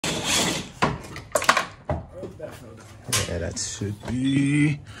Yeah, that should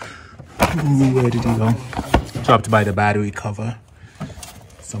be... Ooh, where did he go? Dropped by the battery cover.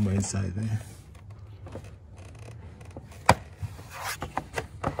 Somewhere inside there.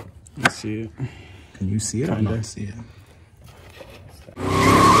 Let's see it. Can you see it or not see it?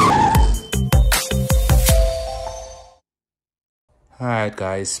 Alright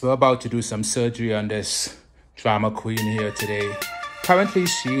guys, we're about to do some surgery on this drama queen here today. Currently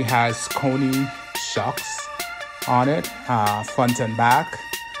she has Coney shocks on it, front and back.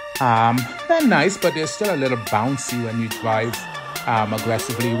 They're nice, but they're still a little bouncy when you drive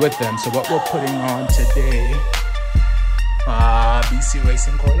aggressively with them. So what we're putting on today, BC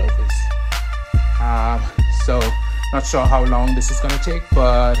Racing coilovers. So not sure how long this is gonna take,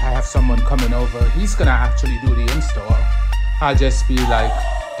 but I have someone coming over. He's gonna actually do the install. I'll just be like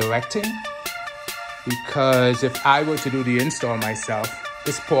directing, because if I were to do the install myself,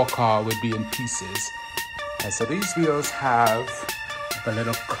 this poor car would be in pieces. And so these wheels have a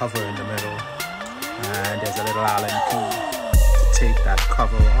little cover in the middle, and there's a little Allen key to take that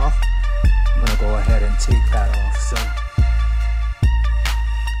cover off. I'm gonna go ahead and take that off. So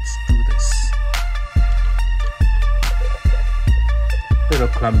let's do this. A little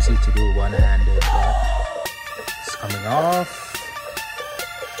clumsy to do one-handed, but it's coming off.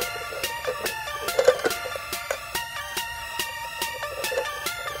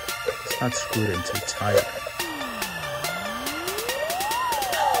 It's not screwed in too tight.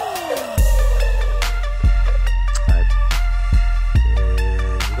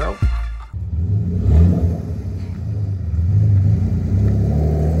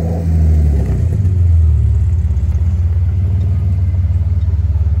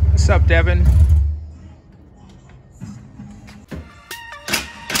 What's up, Devon?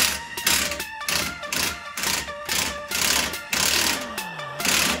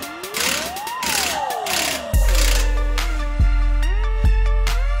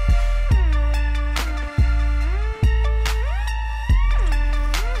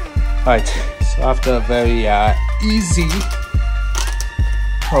 Alright, so after a very easy,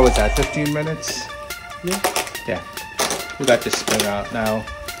 what was that, 15 minutes? Yeah, we got this spring out now.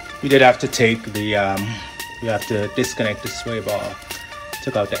 We did have to take the, we have to disconnect the sway bar,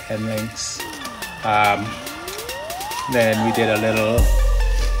 took out the end links. Then we did a little,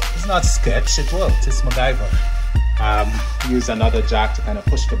 it's not sketch, it worked, it's MacGyver. Use another jack to kind of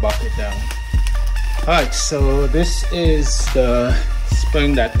push the bucket down. Alright, so this is the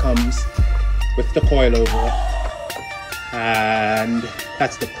spring that comes with the coilover, and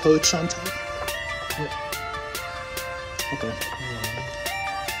that's the perch on top. Okay.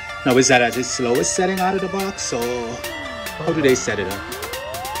 Now is that at its slowest setting out of the box, or how do they set it up?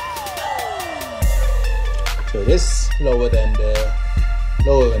 So it is lower than the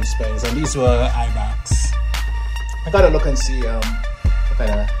lower end springs, and these were IBACs. I gotta look and see what kind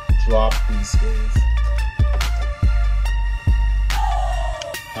of drop these gave.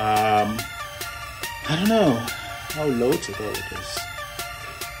 I don't know how low to go with this.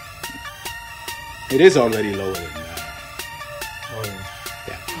 It is already lower than that. Oh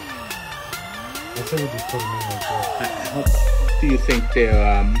Yeah. I think we just put them in like that. Do you think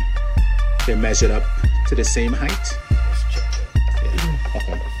they're measured up to the same height? Yeah.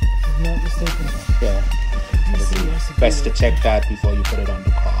 Okay. If I'm not mistaken. Yeah. Best to check that before you put it on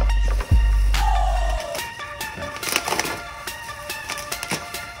the car.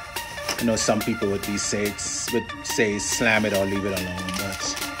 I know some people would say slam it or leave it alone,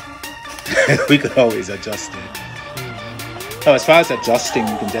 but we could always adjust it. So as far as adjusting,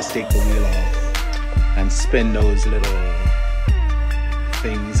 you can just take the wheel off and spin those little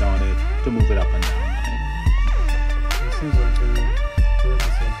things on it to move it up and down. It seems like they're the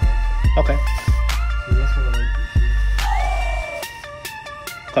same height. Okay. So that's what I like.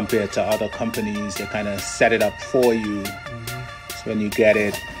 Compared to other companies, they kind of set it up for you. So when you get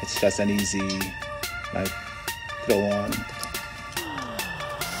it, it's just an easy, like, throw on.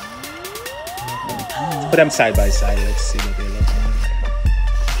 Put them side by side. Let's see what they look like.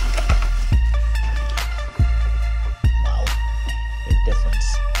 Wow, big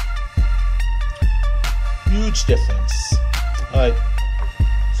difference. Huge difference. All right,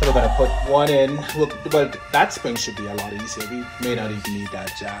 so we're gonna put one in. Well, that spring should be a lot easier. We may not even need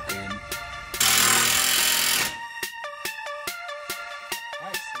that jack in.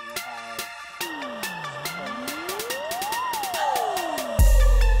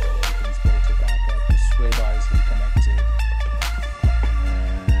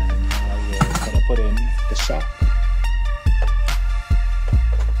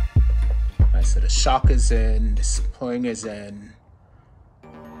 So the shock is in, the spring is in.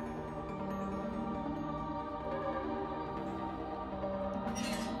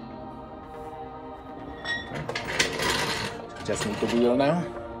 Just need the wheel now.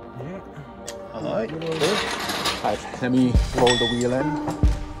 Yeah. Alright, good. Alright, let me roll the wheel in.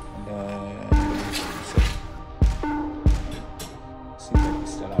 And then see if we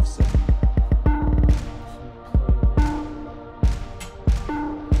still have some.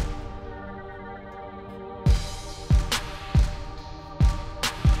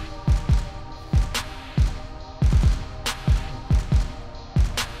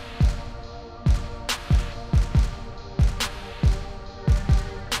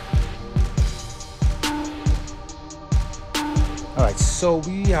 Alright, so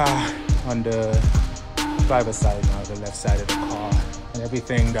we are on the driver's side now, the left side of the car, and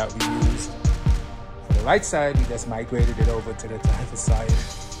everything that we used for the right side, we just migrated it over to the driver's side.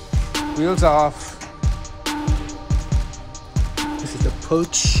 Wheels off. This is the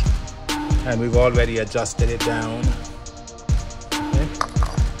push, and we've already adjusted it down. Okay.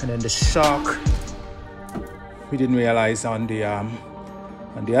 And then the shock, we didn't realize on the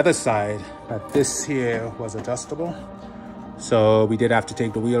other side that this here was adjustable. So we did have to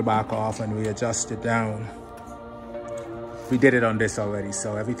take the wheel back off and we adjust it down. We did it on this already,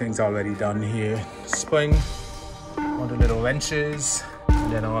 so everything's already done here. Spring, all the little wrenches,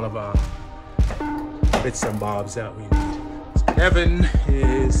 and then all of our bits and bobs that we need. So Devon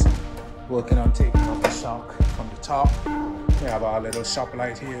is working on taking off the shock from the top. We have our little shop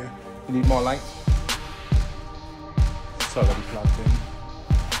light here. We need more light. It's already plugged in.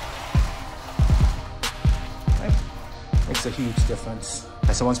 Makes a huge difference.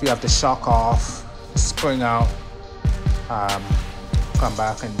 So once we have the shock off, the spring out, come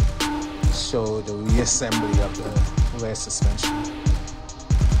back and show the reassembly of the rear suspension.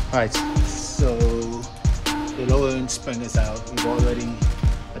 Alright, so the lower end spring is out. We've already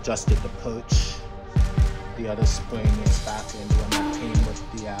adjusted the perch. The other spring is back in, the one that came with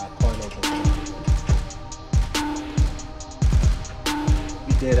the coilover.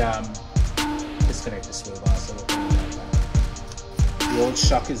 We did disconnect the sway bar, so we're putting that back. The old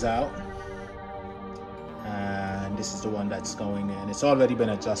shock is out, and this is the one that's going in. It's already been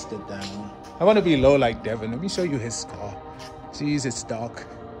adjusted down. I want to be low like Devon. Let me show you his car. Jeez, it's dark.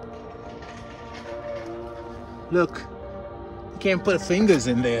 Look, you can't put fingers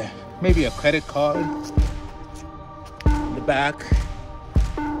in there. Maybe a credit card in the back.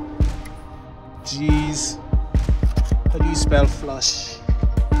 Jeez, how do you spell flush?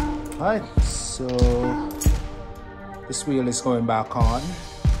 All right, so this wheel is going back on.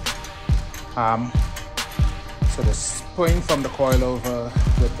 So the spring from the coilover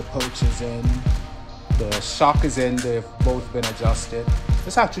with the poach is in. The shock is in. They've both been adjusted.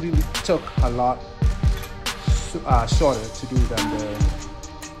 This actually took a lot shorter to do than the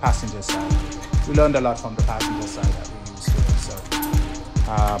passenger side. We learned a lot from the passenger side that we used here. So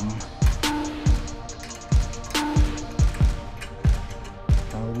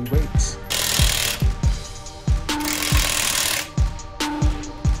now we wait.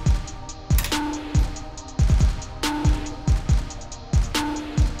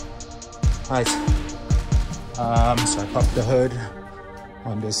 Right, so I popped the hood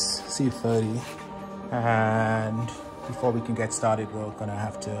on this C30, and before we can get started, we're gonna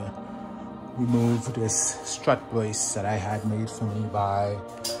have to remove this strut brace that I had made for me by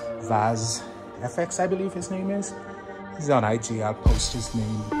Vaz FX, I believe his name is. He's on IG, I'll post his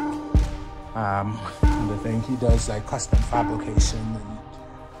name. And the thing, he does like custom fabrication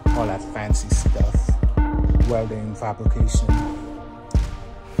and all that fancy stuff, welding, fabrication.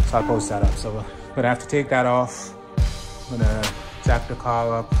 So I'll post that up. So we're gonna have to take that off. I'm gonna jack the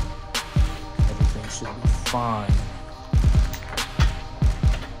car up. Everything should be fine.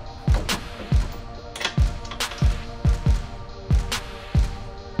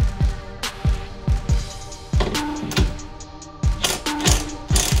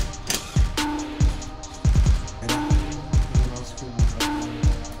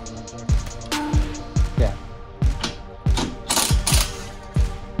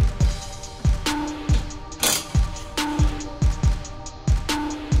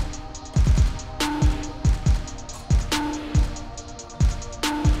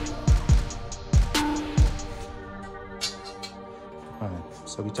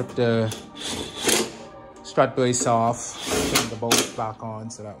 So we took the strut brace off, put the bolt back on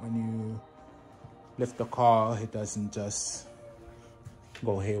so that when you lift the car, it doesn't just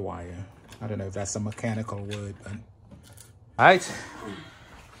go haywire. I don't know if that's a mechanical word, but all right.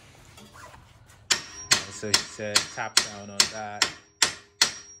 So he said tap down on that.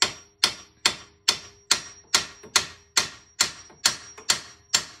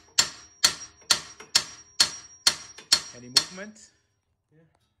 Any movement? Yeah,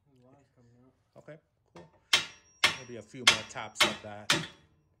 the line's coming out. Okay, cool. Maybe a few more taps of that.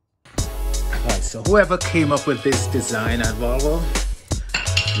 Alright, so whoever came up with this design at Volvo,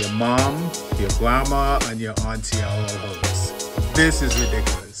 your mom, your grandma, and your auntie are all hoes. This is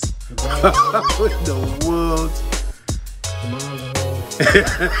ridiculous. How in the world?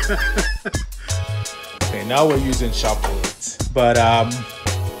 Okay, now we're using shop words. But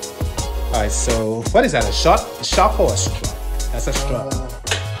alright, so what is that? A shop or a strut? That's a strut.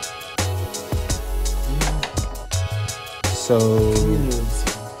 So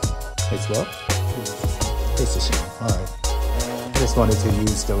it's what? It's a shame. Alright. I just wanted to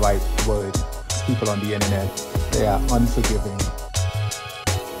use the right word. People on the internet, they are unforgiving.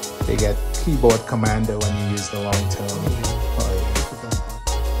 They get keyboard commando when you use the wrong term.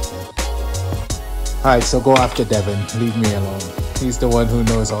 Alright, so go after Devon. Leave me alone. He's the one who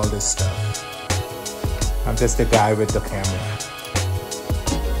knows all this stuff. I'm just the guy with the camera.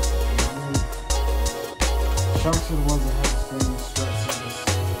 Sharks are the ones that have the screen struts in this.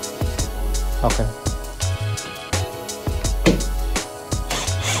 Okay.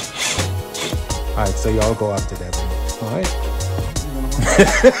 Alright, so y'all go after Devon. Alright.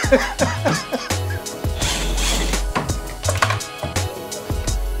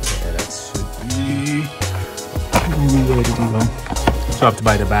 Yeah, that should be ready to go. Dropped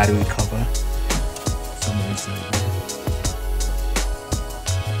by the battery cover. Somebody said that.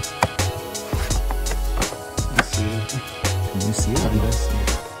 Can you see it? I don't see it.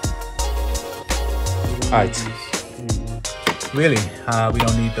 Alright. Really? We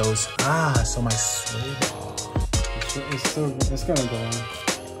don't need those. So my sway bar. It's gonna go on.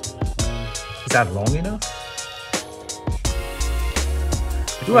 Is that long enough?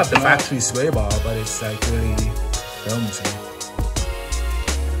 I do have the factory sway bar, but it's like really filmsy.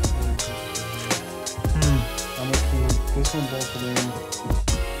 I'm gonna keep this one bolted in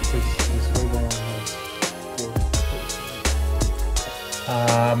because the sway bar has 4.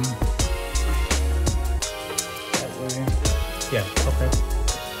 That way. Yeah, okay.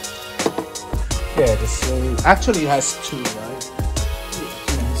 Yeah, the sway actually has 2, right?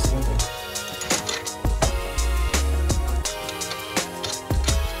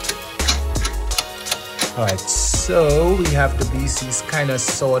 Alright, so we have the BCs kind of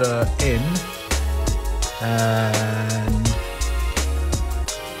sort of in, and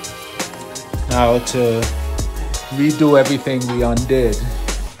now to redo everything we undid.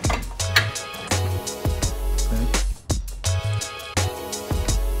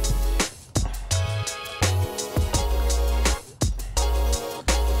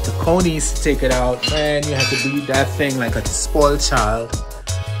 The conies to take it out, man, you have to beat that thing like a spoiled child.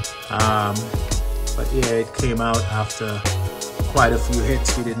 But yeah, it came out after quite a few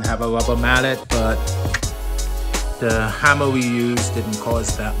hits. We didn't have a rubber mallet, but the hammer we used didn't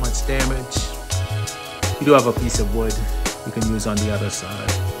cause that much damage. We do have a piece of wood we can use on the other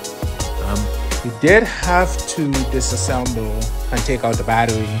side. We did have to disassemble and take out the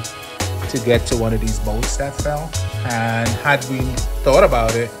battery to get to one of these bolts that fell. And had we thought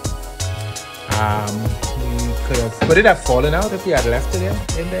about it, would it have fallen out if we had left it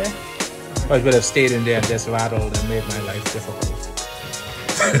in there? Or it would have stayed in there and just rattled and made my life difficult.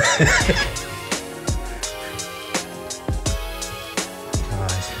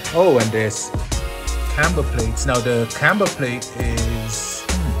 Oh, and there's camber plates. Now the camber plate is,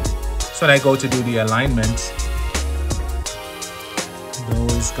 so when I go to do the alignment,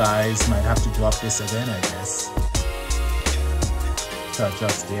 those guys might have to drop this again, I guess. To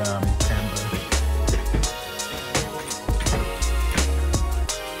adjust the camber.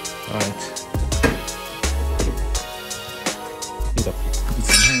 Alright. Need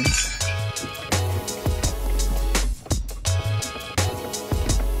some hands.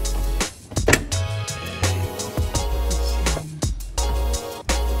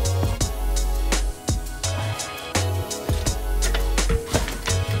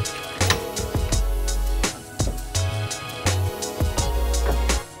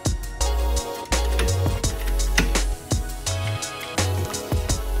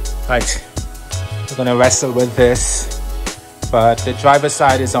 Right, we're gonna wrestle with this, but the driver's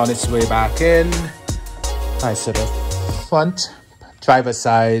side is on its way back in. Alright, so the front driver's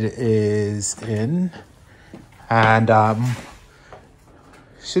side is in, and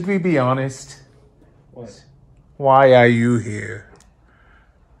should we be honest? What? Why are you here?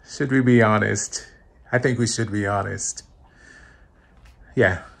 Should we be honest? I think we should be honest.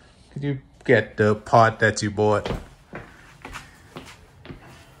 Yeah, could you get the part that you bought?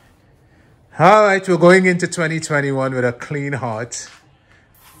 All right, we're going into 2021 with a clean heart.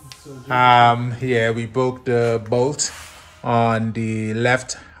 Yeah, we broke the bolt on the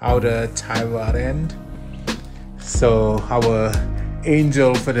left outer tie rod end. So our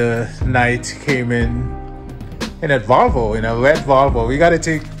angel for the night came in a Volvo, in a red Volvo. We gotta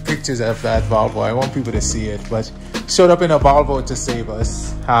take pictures of that Volvo. I want people to see it, but showed up in a Volvo to save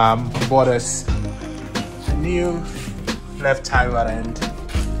us. Bought us a new left tie rod end,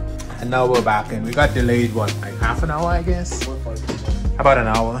 and now we're back in. We got delayed, what, like half an hour, I guess? About an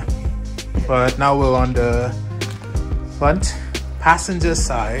hour. But now we're on the front passenger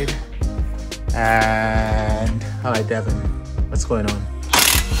side. And all right, Devon, what's going on?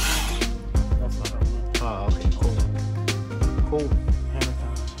 Oh, okay, cool. Hammer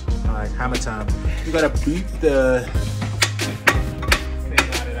time. All right, hammer time. You gotta beat the thing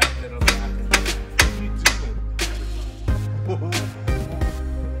out of that little bracket. What are you doing?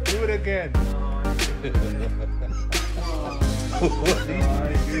 Do it again.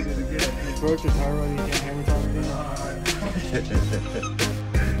 You broke your tire rod, you can't hammer time again.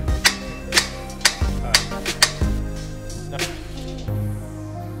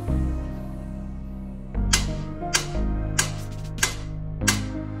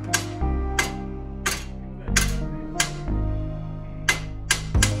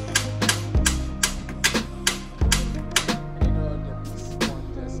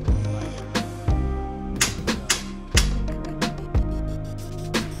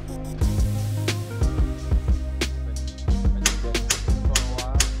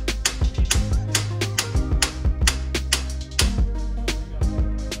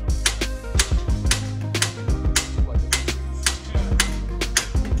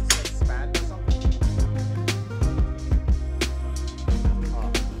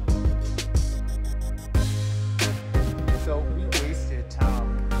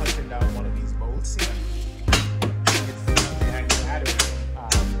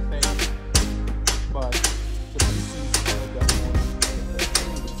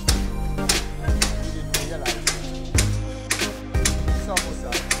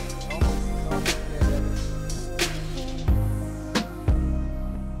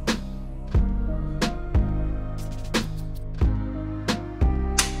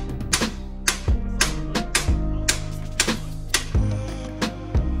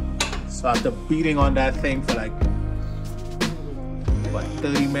 So after beating on that thing for like, what,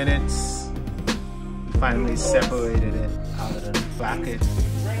 30 minutes, we finally separated it out of the bracket.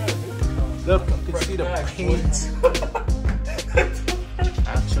 Look, you can see the paint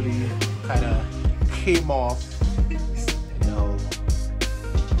actually kind of came off, you know.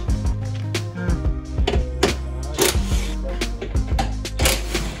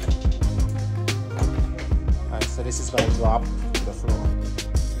 Alright, so this is gonna drop to the floor.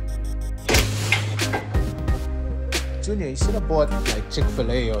 Junior, you should have bought like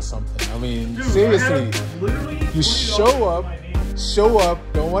Chick-fil-A or something. I mean, dude, seriously, you show up,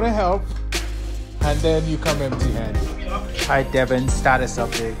 don't want to help, and then you come empty-handed. Hi, Devon, status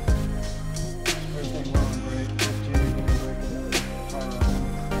update.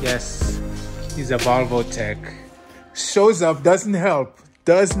 Yes, he's a Volvo tech. Shows up, doesn't help,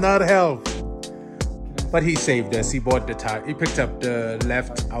 does not help. But he saved us. He bought the tire. He picked up the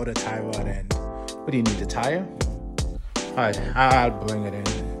left outer tire rod end. But do you need the tire? Alright, I'll bring it in.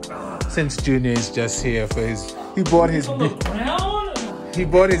 Since Junior is just here for his, he bought his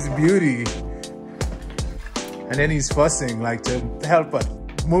beauty, and then he's fussing like to help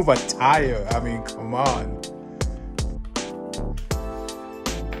move a tire. I mean, come on.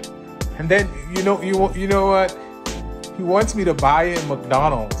 And then you know what? He wants me to buy him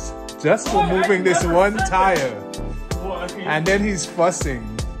McDonald's just for moving this one tire, and then he's fussing.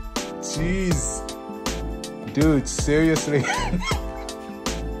 Jeez. Dude, seriously.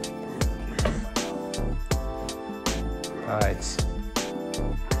 Alright.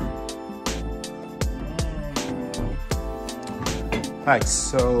 Alright,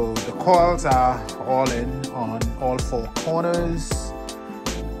 so the coils are all in on all four corners.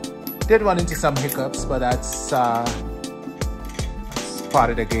 Did run into some hiccups, but that's part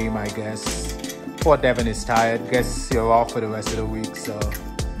of the game, I guess. Poor Devon is tired. Guess you're off for the rest of the week, so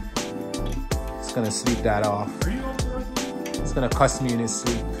gonna sleep that off. It's gonna cuss me in his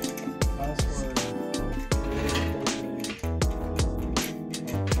sleep.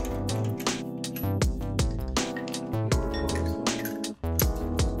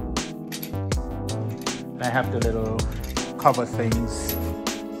 I have the little cover things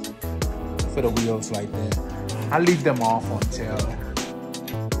for the wheels right there. I'll leave them off until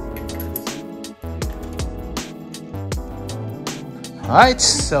alright,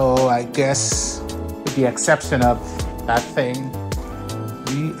 so I guess with the exception of that thing,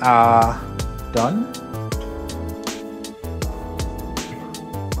 we are done.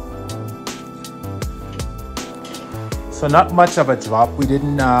 So not much of a drop. We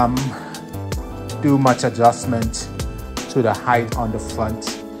didn't do much adjustment to the height on the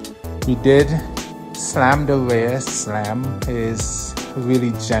front. We did slam the rear. Slam is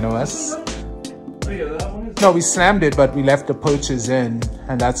really generous. No, we slammed it, but we left the perches in,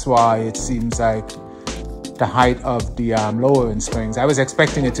 and that's why it seems like the height of the lowering springs. I was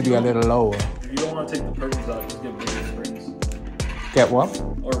expecting it to be a little lower. If you don't want to take the perches out, just get bigger springs. Get what?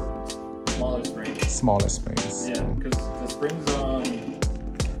 Or smaller springs. Smaller springs. Yeah, because the springs on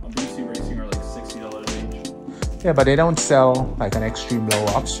BC Racing are like $60 each. Yeah, but they don't sell like an extreme low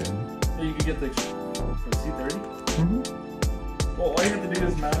option. Yeah, you could get the for the C30. Mm-hmm. Well, all you have to do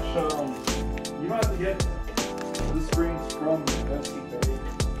is match. You don't have to get the springs from the C30.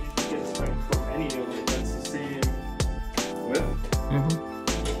 You get springs from any of it that's the same width.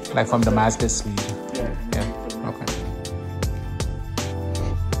 Mm-hmm. Like from the Mazda Speed. Yeah. Yeah. Okay.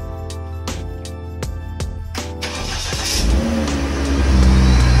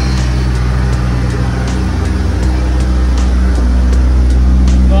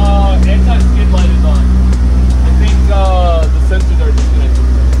 Anti-skid light is on. I think the sensors are disconnected.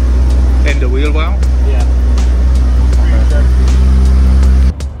 In the wheel well? Yeah.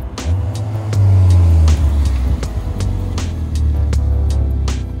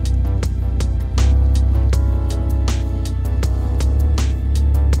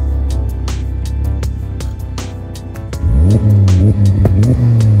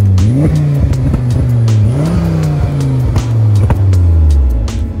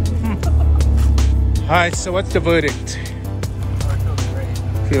 Alright, so what's the verdict? Oh, it feels great.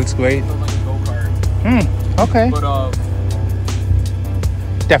 Feels great. It feels like a go-kart. Okay. But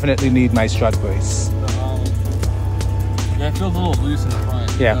definitely need my strut brace. yeah, it feels a little loose in the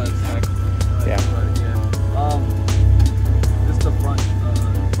front. Yeah. Yeah. But yeah. Just the front.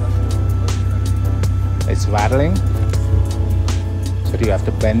 It's rattling. So do you have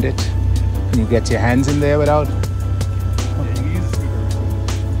to bend it? Can you get your hands in there without?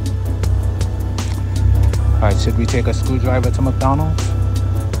 Alright, should we take a screwdriver to McDonald's?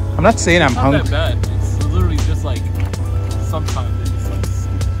 I'm not saying I'm hungry. It's not that bad. It's literally just like sometimes it just like.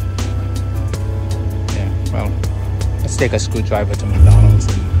 Yeah, well, let's take a screwdriver to McDonald's.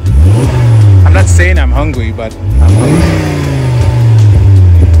 I'm not saying I'm hungry, but I'm hungry.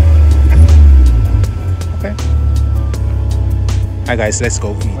 Okay. Alright guys, let's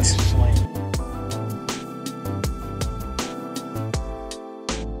go eat.